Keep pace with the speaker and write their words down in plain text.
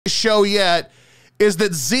show yet is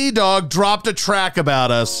that ZDOG dropped a track about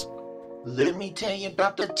us. Let me tell you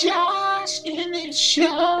about the Josh Ennis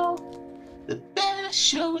Show, the best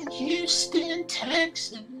show in Houston,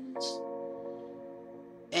 Texas.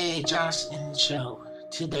 Hey, Josh Ennis Show,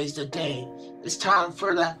 today's the day. It's time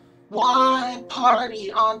for the wine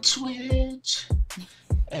party on Twitch.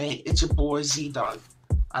 Hey, it's your boy ZDOG.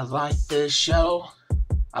 I like this show.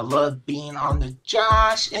 I love being on the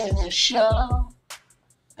Josh Ennis Show.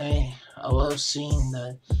 Hey, I love seeing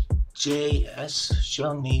the JS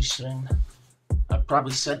Show Nation. I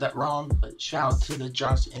probably said that wrong, but shout out to the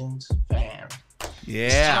Josh Ennis fan. Yeah.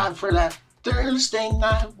 It's time for that Thursday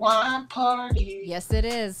night wine party. Yes, it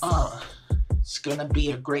is. It's gonna be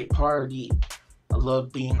a great party. I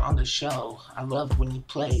love being on the show. I love when you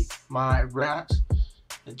play my raps.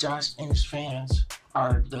 The Josh Ennis fans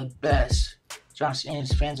are the best. Josh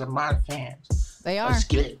Ennis fans are my fans. They are. Let's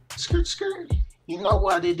get it. Skirt, skirt. You know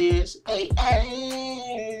what it is. Ay,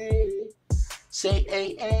 ay. Say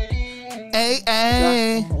ay, ay. Ay,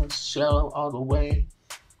 ay. Josh Ennis Show all the way.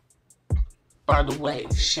 By the way,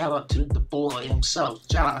 shout out to the boy himself,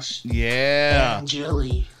 Josh. Yeah. And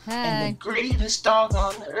Jilly. Hey. And the greatest dog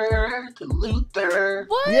on earth, Luther.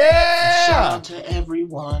 What? Yeah. Shout out to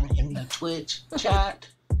everyone in the Twitch chat.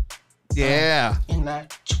 Yeah. In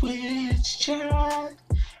that Twitch chat.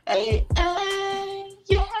 Hey, hey,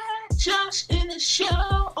 yeah. Josh Ennis Show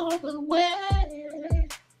all the way.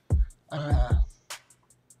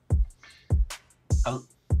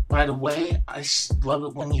 By the way, I love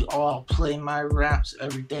it when you all play my raps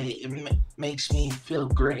every day. It makes me feel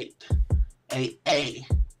great. Hey, hey,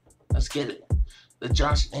 let's get it. The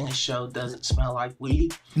Josh Ennis Show doesn't smell like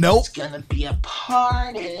weed. Nope. It's gonna be a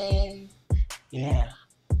party. Yeah.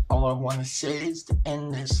 All I want to say is to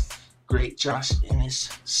end this great Josh Ennis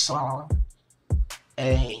song.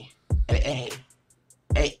 Hey, hey,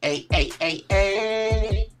 hey, hey, hey, hey,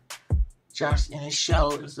 hey. Josh Ennis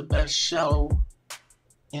Show is the best show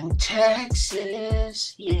in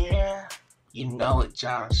Texas. Yeah, you know it,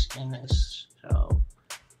 Josh Ennis Show.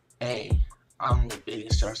 Hey, I'm the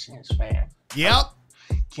biggest Josh Ennis fan. Yep.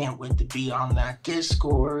 Can't wait to be on that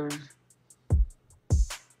Discord.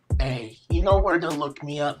 Hey, you know where to look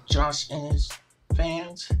me up, Josh Ennis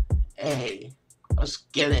fans? Hey, let's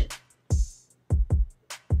get it.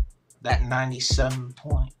 That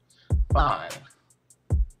 97.5.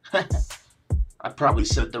 I probably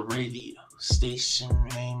said the radio station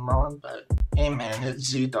name wrong, but hey man,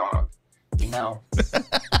 it's ZDOG. You know,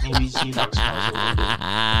 maybe ZDOG smells a little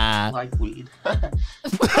bit like weed.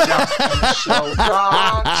 Josh Ennis Show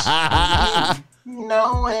rocks. You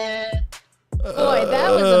know it. Boy, that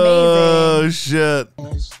was amazing. Oh, shit.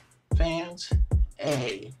 Fans,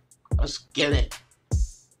 hey, let's get it.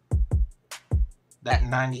 That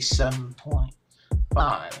 97.5.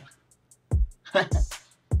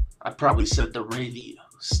 I probably said the radio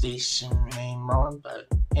station name wrong, but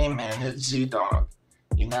hey man, it's ZDOG.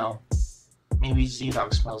 You know, maybe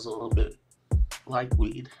ZDOG smells a little bit like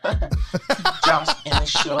weed. Josh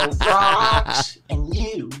Ennis Show rocks, and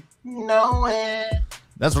you know it.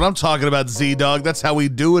 That's what I'm talking about, ZDOG. That's how we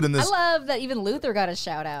do it in I this. love that even Luther got a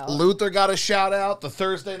shout out. Luther got a shout out. The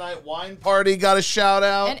Thursday night wine party got a shout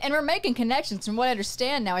out. And we're making connections. From what I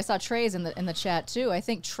understand now, I saw Trey's in the chat too. I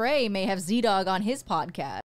think Trey may have ZDOG on his podcast.